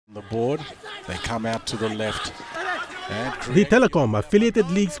The board, they come out to the left. The Telikom affiliated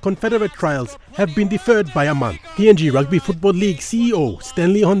leagues confederate trials have been deferred by a month. PNG Rugby Football League CEO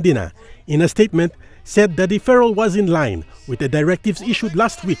Stanley Hondina, in a statement, said the deferral was in line with the directives issued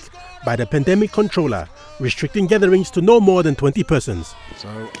last week by the pandemic controller, restricting gatherings to no more than 20 persons. So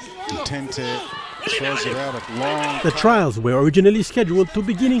Intente throws it out at long. The trials were originally scheduled to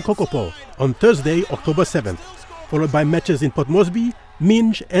begin in Kokopo on Thursday, October 7th, followed by matches in Port Moresby,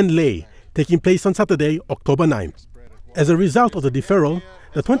 Minge and Lae, taking place on Saturday, October 9th. As a result of the deferral,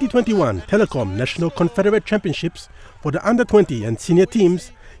 the 2021 Telikom National Confederate Championships for the under-20 and senior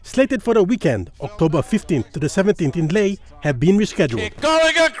teams, slated for the weekend, October 15th to the 17th in Lae, have been rescheduled.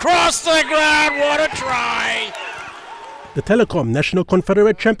 Going across the ground, what a try! The Telikom National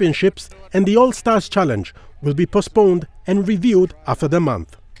Confederate Championships and the All-Stars Challenge will be postponed and reviewed after the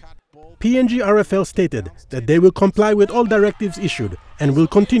month. PNG RFL stated that they will comply with all directives issued and will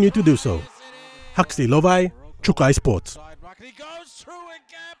continue to do so. Huxley Lovai, Chukai Sports.